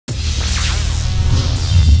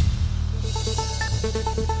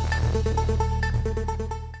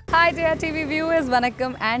Hi Jaya TV viewers,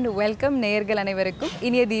 வணக்கம் and welcome நேயர்கள் அனைவருக்கும்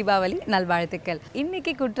இனிய தீபாவளி நல்வாழ்த்துக்கள்.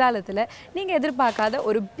 இன்னைக்கு குற்றாலத்துல நீங்க எதிர்பார்க்காத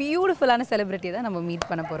ஒரு பியூட்டிஃபுல்லான செலிபிரிட்டி தான் நம்ம மீட்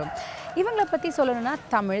பண்ண போறோம். இவங்கள பத்தி சொல்லணும்னா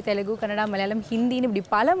தமிழ், தெலுங்கு, கன்னடா, மலையாளம், ஹிந்தின்னு இப்படி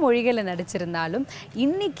பல மொழிகளில் நடிச்சிருந்தாலும்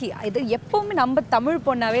இன்னைக்கு இது எப்பவுமே நம்ம தமிழ்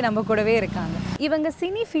பொண்ணாவே நம்ம கூடவே இருக்காங்க. இவங்க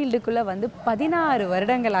சினி ஃபீல்டுக்குள்ள வந்து 16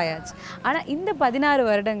 வருடங்கள் ஆயாச்சு. ஆனா இந்த 16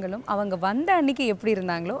 வருடங்களும் அவங்க வந்த அன்னைக்கு எப்படி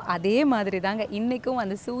இருந்தாங்களோ அதே மாதிரி தாங்க இன்னைக்கும்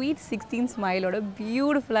அந்த ஸ்வீட் 16 ஸ்மைலோட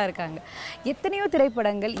பியூட்டிஃபுல்லா இருக்காங்க. எத்தனையோ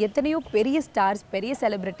திரைப்படங்கள், எத்தனையோ பெரிய ஸ்டார்ஸ், பெரிய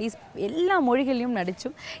செலிபிரிட்டிஸ் எல்லா மொழிகளிலும்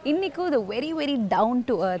நடிச்சும் இன்னைக்கும் இது வெரி டவுன்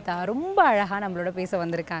டு எர்த்தா ரொம்ப அழகா நம்மளோட பேச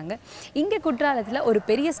வந்திருக்காங்க. இங்கே குற்றாலத்தில் ஒரு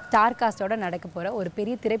பெரிய ஸ்டார் காஸ்டோட நடக்க போகிற ஒரு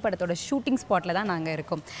பெரிய திரைப்படத்தோட ஷூட்டிங் ஸ்பாட்டில் தான் நாங்கள்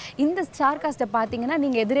இருக்கோம். இந்த ஸ்டார் காஸ்ட்டை பார்த்தீங்கன்னா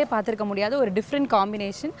நீங்கள் எதிரே பார்த்துருக்க முடியாத ஒரு டிஃப்ரெண்ட்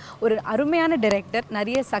காம்பினேஷன், ஒரு அருமையான டைரக்டர்,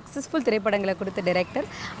 நிறைய சக்ஸஸ்ஃபுல் திரைப்படங்களை கொடுத்த டைரக்டர்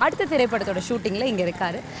அடுத்த திரைப்படத்தோட ஷூட்டிங்கில் இங்கே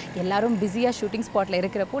இருக்கார். எல்லாரும் பிஸியாக ஷூட்டிங் ஸ்பாட்டில்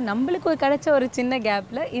இருக்கிறப்போ நம்மளுக்கு கிடைச்ச ஒரு சின்ன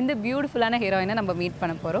கேப்பில் இந்த பியூட்டிஃபுல்லான ஹீரோயினை நம்ம மீட்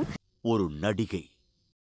பண்ண போகிறோம். ஒரு நடிகை,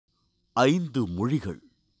 5 மொழிகள்,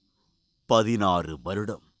 16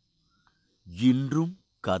 வருடம், இன்றும்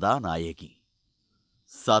கதாநாயகி.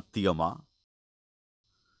 சாத்தியமா?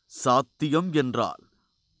 சாத்தியம் என்றால்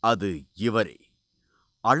அது இவரே.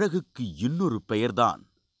 அழகுக்கு இன்னொரு பெயர்தான்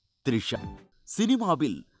த்ரிஷா.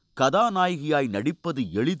 சினிமாவில் கதாநாயகியாய் நடிப்பது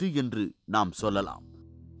எளிது என்று நாம் சொல்லலாம்.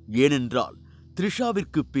 ஏனென்றால்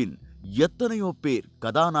த்ரிஷாவிற்கு பின் எத்தனையோ பேர்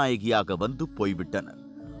கதாநாயகியாக வந்து போய்விட்டனர்.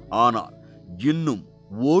 ஆனால் இன்னும்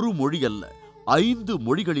ஒரு மொழி அல்ல, 5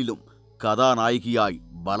 மொழிகளிலும் கதாநாயகியாய்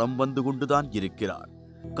பலம் வந்து கொண்டுதான் இருக்கிறார்.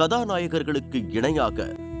 கதாநாயகர்களுக்கு இணையாக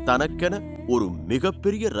தனக்கென ஒரு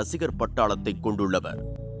மிகப்பெரிய ரசிகர் பட்டாளத்தை கொண்டுள்ளவர்.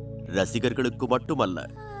 ரசிகர்களுக்கு மட்டுமல்ல,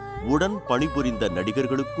 உடன் பணிபுரிந்த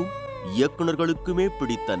நடிகர்களுக்கும் இயக்குநர்களுக்குமே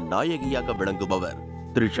பிடித்த நாயகியாக விளங்குபவர்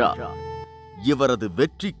த்ரிஷா. இவரது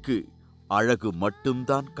வெற்றிக்கு அழகு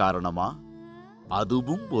மட்டும்தான் காரணமா?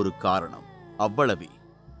 அதுவும் ஒரு காரணம், அவ்வளவே.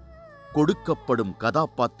 கொடுக்கப்படும்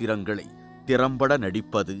கதாபாத்திரங்களை திறம்பட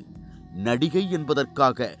நடிப்பது, நடிகை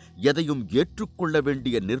என்பதற்காக எதையும் ஏற்றுக்கொள்ள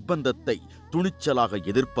வேண்டிய நிர்பந்தத்தை துணிச்சலாக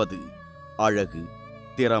எதிர்ப்பது, அழகு,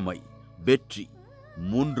 திறமை, வெற்றி,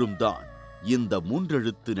 மூன்றும் தான் இந்த 3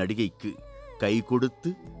 எழுத்து நடிகைக்கு கை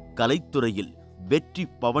கொடுத்து கலைத்துறையில் வெற்றி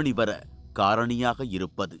பவனி வர காரணியாக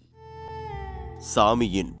இருப்பது.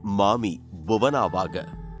 சாமியின் மாமி புவனாவாக,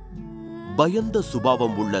 பயந்த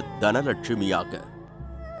சுபாவம் உள்ள தனலட்சுமியாக,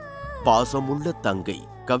 பாசமுள்ள தங்கை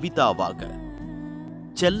கவிதாவாக,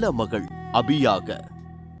 செல்ல மகள் அபியாக,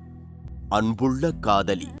 அன்புள்ள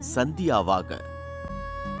காதலி சந்தியாவாக,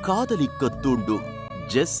 காதலிக்க தூண்டும்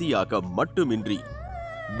ஜெஸ்ஸியாக மட்டுமின்றி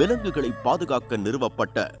விலங்குகளை பாதுகாக்க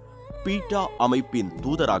நிறுவப்பட்ட பீட்டா அமைப்பின்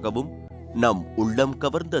தூதராகவும் நம் உள்ளம்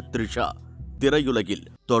கவர்ந்த த்ரிஷா திரையுலகில்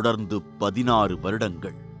தொடர்ந்து 16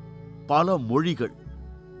 வருடங்கள், பல மொழிகள்.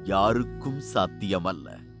 யாருக்கும் சாத்தியமல்ல,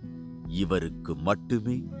 இவருக்கு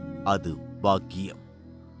மட்டுமே அது பாக்கியம்.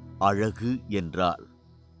 அழகு என்றால்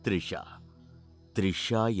த்ரிஷா,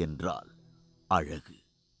 த்ரிஷா என்றால் அழகு.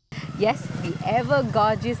 Yes, the ever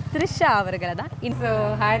gorgeous Trisha அவர்களை தான். So,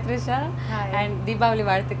 hi Trisha. Hi. And Deepavali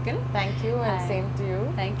வாழ்த்துக்கள். Thank you and same to you.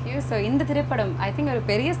 Thank you. So, இந்த திரைப்படம் I think ஒரு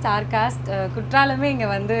பெரிய ஸ்டார் காஸ்ட் குற்றாலமே இங்கே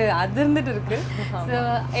வந்து அதிர்ந்துட்டு இருக்கு. So,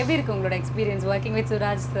 எப்படி இருக்கு உங்களோட experience working with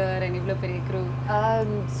Suraj sir and இவ்வளோ பெரிய க்ரூ?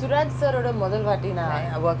 சுராஜ் சாரோட முதல் வாட்டி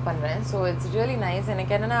நான் ஒர்க் பண்ணுறேன். So it's really nice.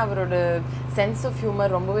 எனக்கு என்னென்னா அவரோட சென்ஸ் ஆஃப்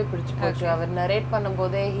ஹியூமர் ரொம்பவே பிடிச்சி போச்சு. அவர் நரேட்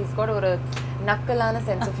பண்ணும்போதே ஹீஸ் காட் ஒரு நக்கலான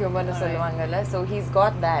சென்ஸ் ஆஃப் ஹியூமர்னு சொல்லுவாங்கல்ல. So he's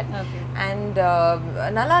God that. And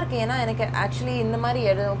நல்லா இருக்கு. ஏன்னா எனக்கு ஆக்சுவலி இந்த மாதிரி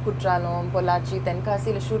இடம் குற்றாலம், பொள்ளாச்சி,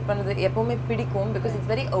 தென்காசியில் ஷூட் பண்ணது எப்போவுமே பிடிக்கும். Because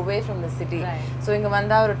it's very away from the city. So இங்கே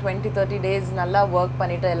வந்தால் ஒரு 20-30 டேஸ் நல்லா ஒர்க்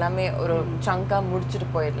பண்ணிவிட்டு எல்லாமே ஒரு சங்காக முடிச்சுட்டு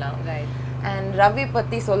போயிடலாம். And Ravi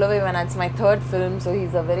பத்தி சொல்லவே வேணாம். It's my 3rd film, so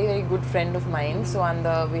he's a very good friend of mine. So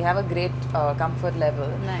we have a great comfort level.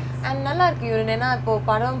 Nice. And நல்லா இருக்கு. ஏன்னா இப்போ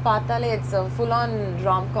படம் பார்த்தாலே it's a full on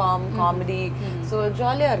rom-com comedy. So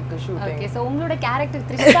ஜாலியா இருக்கு ஷூட்டிங். Okay, so உங்களோட character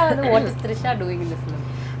Trisha வந்து what is Trisha doing in the film?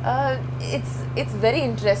 It's very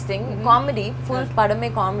interesting. Comedy, full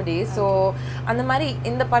படமே comedy. So அந்த மாதிரி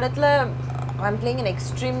இந்த படத்துல I'm playing an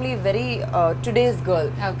extremely very today's girl.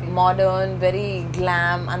 Okay. Modern, very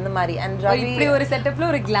glam and the mari. And Ravi இப்படி ஒரு செட்டப்ல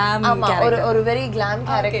ஒரு glam character. ஒரு very glam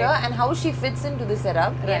character. Okay. And how she fits into the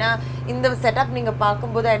setup. ஏனா இந்த செட்டப் நீங்க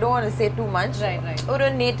பாக்கும்போது I don't want to say too much.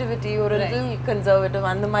 ஒரு nativity, ஒரு little conservative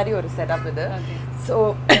அந்த மாதிரி ஒரு செட்டப் இது. So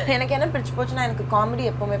எனக்கு என்ன பிடிச்சு போச்சுனா எனக்கு காமெடி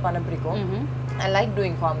எப்பவுமே பண்ண பிடிக்கும். I like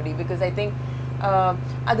doing comedy because I think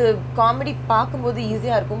அது காமெடி பார்க்கும்போது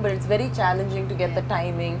ஈஸியாக இருக்கும், but it's very challenging to get the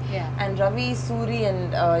timing. And Ravi, Suri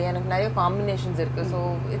and எனக்கு நிறைய காம்பினேஷன்ஸ் இருக்கு. So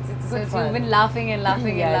it's you've been laughing and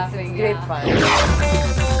laughing and laughing. It's great fun.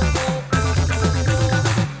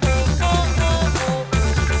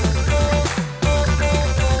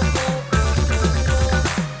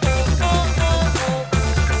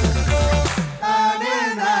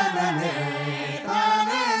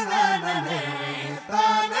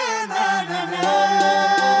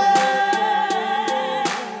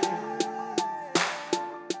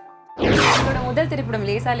 திரைப்படம்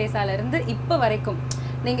லேசா லேசால இருந்து இப்போ வரைக்கும்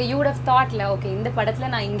நீங்க யூ வுட் ஹவ் தாட்ல ஓகே இந்த படத்துல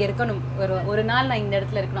நான் இங்க இருக்கணும் ஒரு நாள் நான் இந்த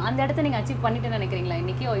இடத்துல இருக்கணும் அந்த இடத்தை நீங்க அச்சீவ் பண்ணிட்டேன்னு நினைக்கிறீங்களா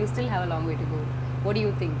இன்னைக்கு or you still have a long way to go? What do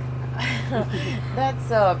you think?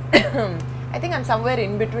 That's I think I'm somewhere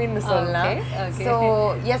in between the solla. Okay. So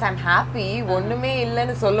yes, I'm happy. Onnume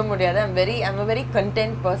illanu solla mudiyadhu. I'm a very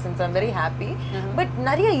content person, so I'm very happy. But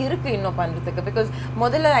nariya irukku inno pandradhukku because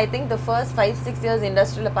modalla I think the first 5-6 years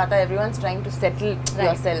industry la paatha everyone's trying to settle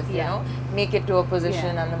yourself, you know, make it to a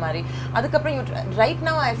position and the mari. Adukapra right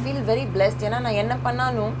now I feel very blessed. Ena na enna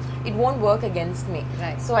pannalum it won't work against me.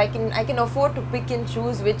 So I can afford to pick and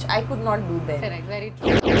choose which I could not do then. Correct, very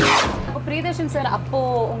true. அப்போ Priyadarshan sir அப்போ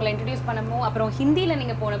உங்களை introduce பண்ணமோ அப்புறம் ஹிந்தில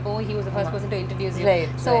நீங்க போனப்போ he was the first person to introduce you.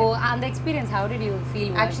 So அந்த experience how did you feel?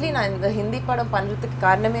 Actually நான் இந்த ஹிந்தி படம் பண்றதுக்கு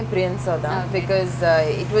காரணமே பிரியன் சார் தான் because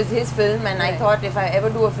it was his film and I thought if I ever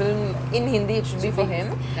do a film in Hindi it should be for him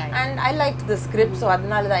and I liked the script so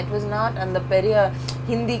அதனால தான் it was not அந்த பெரிய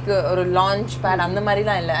ஹிந்திக்கு ஒரு launch pad அந்த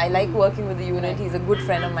மாதிரிலாம் இல்ல I like working with the unit. He's a good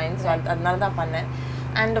friend of mine so அதனால தான் பண்ணேன்.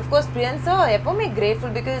 And of course Priyan sir எப்பவுமே grateful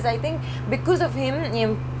because I think because of him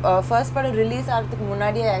first படம் ரிலீஸ் ஆகிறதுக்கு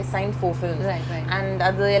முன்னாடி I signed 4 films and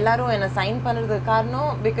அது எல்லாரும் என்ன சைன் பண்றதுக்கு காரணம்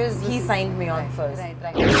because he signed me on first.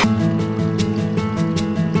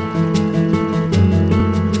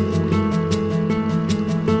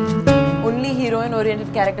 Only heroine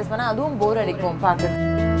oriented characters பண்ணா அதுவும் போர் அடிக்கும் பார்க்க.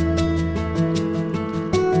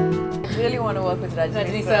 I really want to work with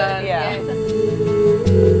Rajni sir.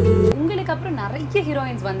 உங்களுக்கு அப்புறம் நிறைய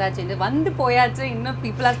ஹீரோயின்ஸ் வந்தாச்சு வந்து போயாச்சு இன்னும்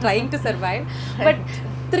people are trying to survive but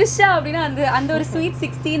Trisha அப்படினா அந்த ஒரு sweet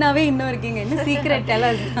 16 இன்னும் இருக்கீங்க என்ன secret tell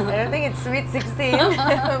us. I don't think it's sweet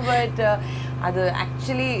 16 but அது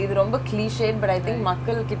actually இது ரொம்ப cliched but I think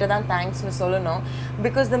மக்கள் கிட்ட தான் thanks னு சொல்லணும்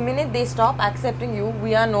because the minute they stop accepting you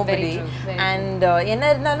we are nobody and என்ன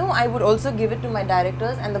இருந்தாலும் I would also give it to my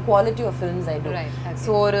directors and the quality of films I do.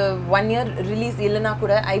 So ஒரு 1 year release இல்லனா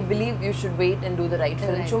கூட I believe you should wait and do the right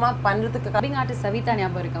film. சும்மா பண்றதுக்கு dubbing artist Savita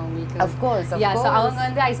ஞாபகம் இருக்கா உங்களுக்கு? Of course. So அவங்க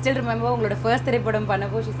வந்து I still remember உங்களோட first திரைப்படம்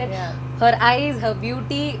பண்ணப்போ she said her eyes her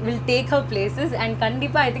beauty will take her places and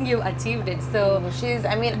kandipa I think you achieved it. So she's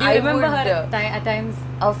I mean do you I remember would, her at times?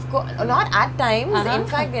 Of course not at times. In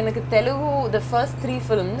fact எனக்கு Telugu the first 3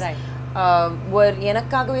 films were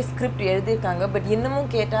எனக்காகவே script எழுதிருக்காங்க but இன்னமும்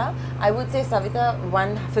கேட்டா I would say Savita won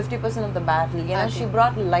 50% of the battle. You know, she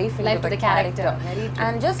brought life into the character.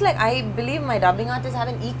 And just like I believe my dubbing artists have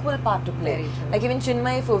an equal part to play. Like even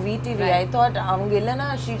Chinmay for VTV I thought அவங்க இல்லனா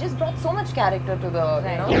she just brought so much character to the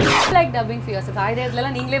you know. Like dubbing for yourself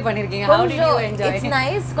ஆயிரத்துல நீங்களே பண்ணிருக்கீங்க. How did you enjoy? It's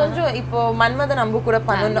nice. கொஞ்சம் இப்போ மன்மத நம்பு கூட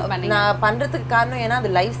பண்ணனும் நான் பண்றதுக்கு காரணம் ஏனா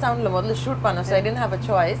அது லைவ் சவுண்ட்ல முதல்ல ஷூட் பண்ணோம் so I didn't have a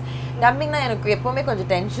choice. Dubbing na எனக்கு எப்பவுமே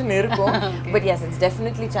கொஞ்சம் டென்ஷன் இருக்கும் but yes it's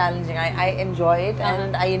definitely challenging. I enjoy it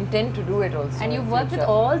and I intend to do it also. And you worked with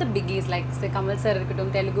all the biggies like say Kamal sir irukattum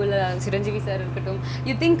Telugu Chiranjeevi sir irukattum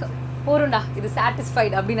you think porunda idu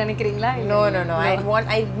satisfied abbi nenikreenga? No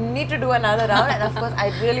I need to do another round and of course I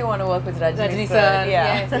really want to work with Rajni sir.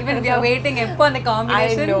 Yes even we are waiting eppo and the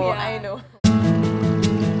combination. I know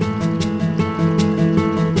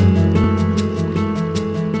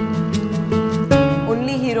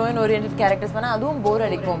only heroine oriented characters பண்ணா அதுவும் போர்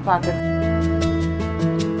அடிக்கும் பார்க்க.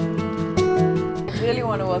 I really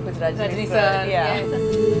want to work with Rajni sir.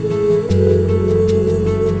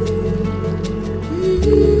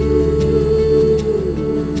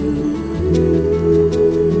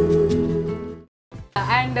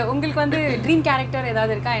 And உங்களுக்கு வந்து dream character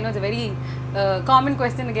ஏதாவது இருக்கா? I know it's a very common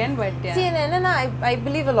question again but see என்னன்னா I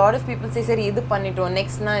believe a lot of people say சரி இது பண்ணிட்டோம்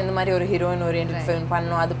நெக்ஸ்ட் நான் இந்த மாதிரி ஒரு ஹீரோயின் ஓரியன்டட் ஃபிலிம்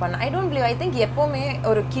பண்ணனும் அது பண்ண I don't believe. I think எப்பவுமே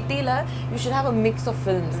ஒரு கிட்டில you should have a mix of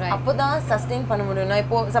films. அப்பதான் சஸ்டெயின் பண்ண முடியும். நான்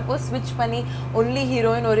இப்போ சப்போஸ் ஸ்விட்ச் பண்ணி only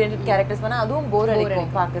heroine oriented characters பண்ணா அதுவும் போர்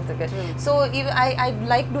அடிக்கும் பார்க்கிறதுக்கு. So I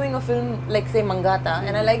like doing a film like say Mangata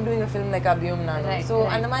and I like doing a film like Abhiyum Nanu. So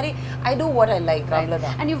அந்த மாதிரி I do what I like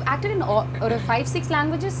அவ்வளவுதான். And you've acted in or 5-6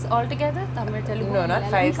 languages altogether? Tamil, Telugu, no not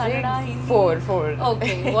 5-6 4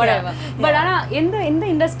 okay whatever but ana in the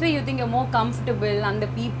industry you think you're more comfortable and the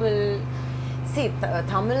people? See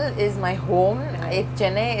Tamil is my home.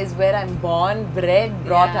 Chennai is where I'm born bred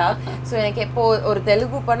brought up. So எனக்கு எப்போ ஒரு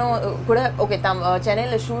தெலுங்கு படம் கூட okay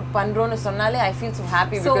சென்னையில shoot பண்றோம்னு சொன்னாலே I feel so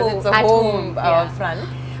happy because it's a home front.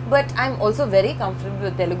 But I'm also very comfortable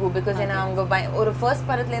with Telugu because ஒரு first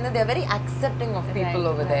படத்துல இருந்து they are very accepting of people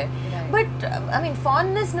over there. But I mean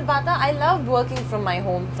fondness nu paatha I love working from my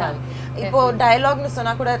home front. இப்போ டயலாக்னு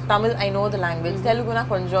சொன்னா கூட Tamil I know the language, தெலுங்குனா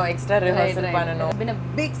கொஞ்சம் extra rehearsal பண்ணனும். Been a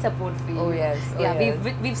big support for you. Oh yes. Yeah,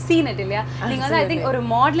 we've seen it இல்லையா? நீங்க வந்து I think ஒரு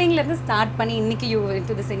மாடலிங்ல இருந்து ஸ்டார்ட் பண்ணி இன்னைக்கு you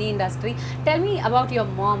into the cine industry. Tell me about your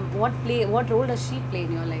mom. What role does she play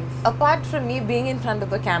in your life? Apart from me being in front of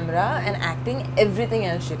the camera and acting, everything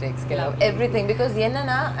else she takes care of. Everything, because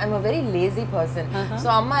yenna I'm a very lazy person. So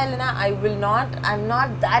amma illana I'm not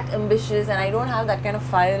that ambitious and I don't have that kind of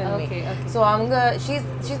fire in me. So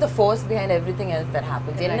she's the force behind everything else that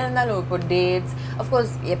happens. Enna irundhalum ipo dates, of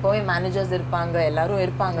course எப்போவே managers இருப்பாங்க, எல்லாரும்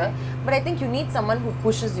இருப்பாங்க, but I think you need someone who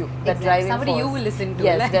pushes you, that driving somebody force. You will listen to.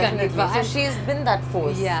 Yes, definitely. So she's been that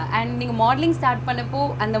force. Yeah, and நீங்க modeling start பண்ணப்போ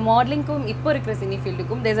அந்த modelingக்கும் இப்போ இருக்கிற cine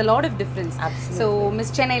ஃபீல்டுக்கும் there's a lot of difference. Absolutely. So Miss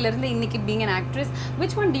Chennaiல இருந்து இன்னைக்கு being an actress,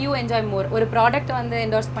 which one do you enjoy more? ஒரு product வந்து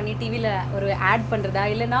endorse பண்ணி டிவில ஒரு ad பண்றதா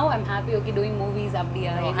இல்ல now I'm happy okay doing movies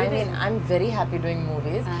அப்படியா? I mean I'm very happy doing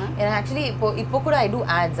movies. And actually இப்போ கூட I do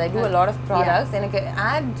ads. I do a lot of products. எனக்கு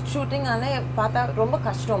ad shooting ஆனே பார்த்தா ரொம்ப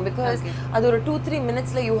கஷ்டம், because அது ஒரு 2-3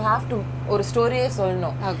 minutesல you have to ஒரு ஸ்டோரியே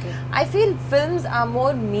சொல்லணும். I feel films are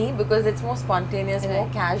more me because it's more spontaneous, more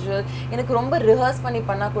casual. எனக்கு ரொம்ப rehearse பண்ணி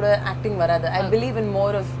பண்ணா கூட acting வராது. I believe in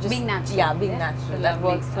more of just being natural. Yeah, being natural. That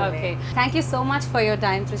works for me. Thank you so much for your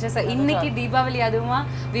time, Trisha. So இன்னைக்கு தீபாவளி அதுமா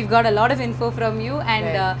we've got a lot of info from you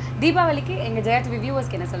and தீபாவளிக்கு எங்க Jaya TV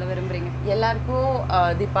வியூவர்ஸ்க்கு என்ன சொல்ல விரும்புறீங்க? எல்லாருக்கும்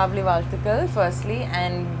தீபாவளி வாழ்த்துக்கள் firstly,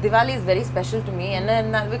 and Diwali is very special to me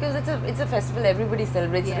and because it's a festival everybody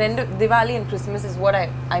celebrates. ரெண்டு Diwali and Christmas is what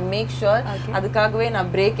I make sure அதுக்காகவே நான்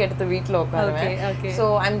break எடுத்து வீட்ல உட்காருவேன். So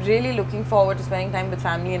I'm really looking forward to spending time with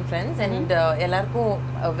family and friends and எல்லாருக்கும்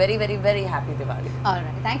a very very very happy Diwali. All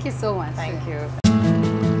right, thank you so much. Thank you.